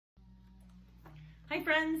Hi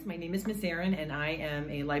friends, my name is Miss Erin and I am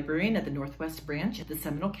a librarian at the Northwest Branch at the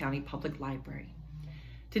Seminole County Public Library.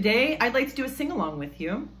 Today I'd like to do a sing-along with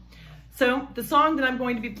you. So the song that I'm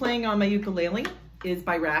going to be playing on my ukulele is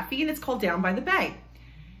by Raffi and it's called Down by the Bay.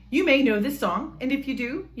 You may know this song, and if you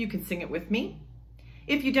do, you can sing it with me.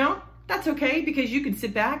 If you don't, that's okay, because you can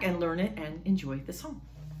sit back and learn it and enjoy the song.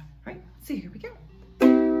 All right, so here we go.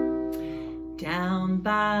 Down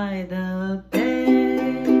by the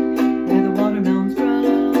bay, where the watermelons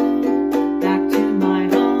grow, back to my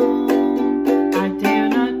home, I dare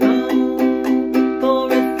not go,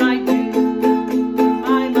 for if I do,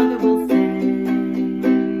 my mother will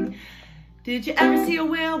say, did you ever see a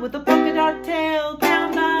whale with a polka dot tail,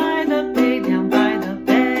 down by the bay, down by the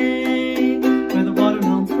bay, where the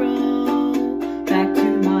watermelons grow, back to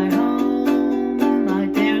my home, I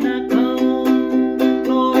dare not go,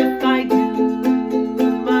 for if I do,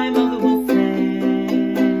 my mother will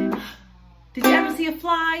say, did you ever see a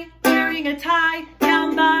fly wearing a tie,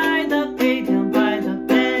 down by the bay, down by the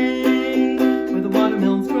bay, where the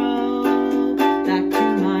watermelons grow, back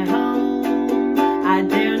to my home, I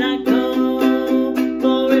dare not go,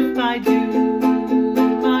 for if I do,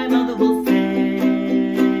 my mother will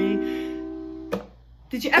say,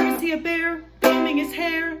 did you ever see a bear combing his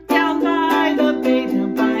hair, down by the bay,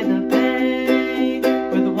 down by the bay,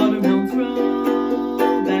 where the watermelons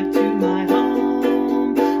grow, back to my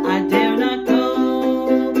home, I dare not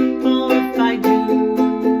go, for if I do,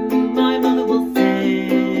 my mother will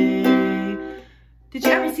say, did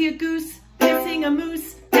you ever see a goose kissing a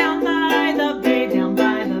moose, down by the bay, down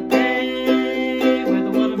by the bay, where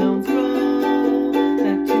the watermelons grow,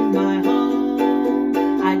 back to my home,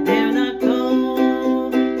 I dare not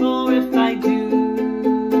go, for if I do,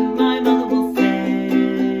 my mother will say,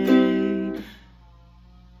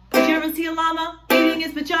 did you ever see a llama eating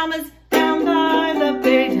his pajamas, down by the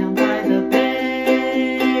bay, down by the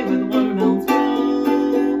bay, where the watermelons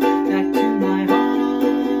grow, back to my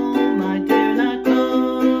home, I dare not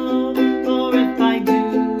go, for if I do,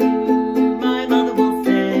 my mother will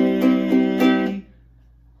say,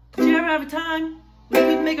 did you ever have a time we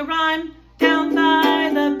could make a rhyme, down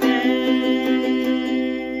by the bay?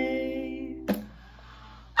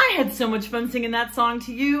 I had so much fun singing that song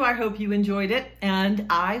to you. I hope you enjoyed it, and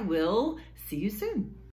I will see you soon.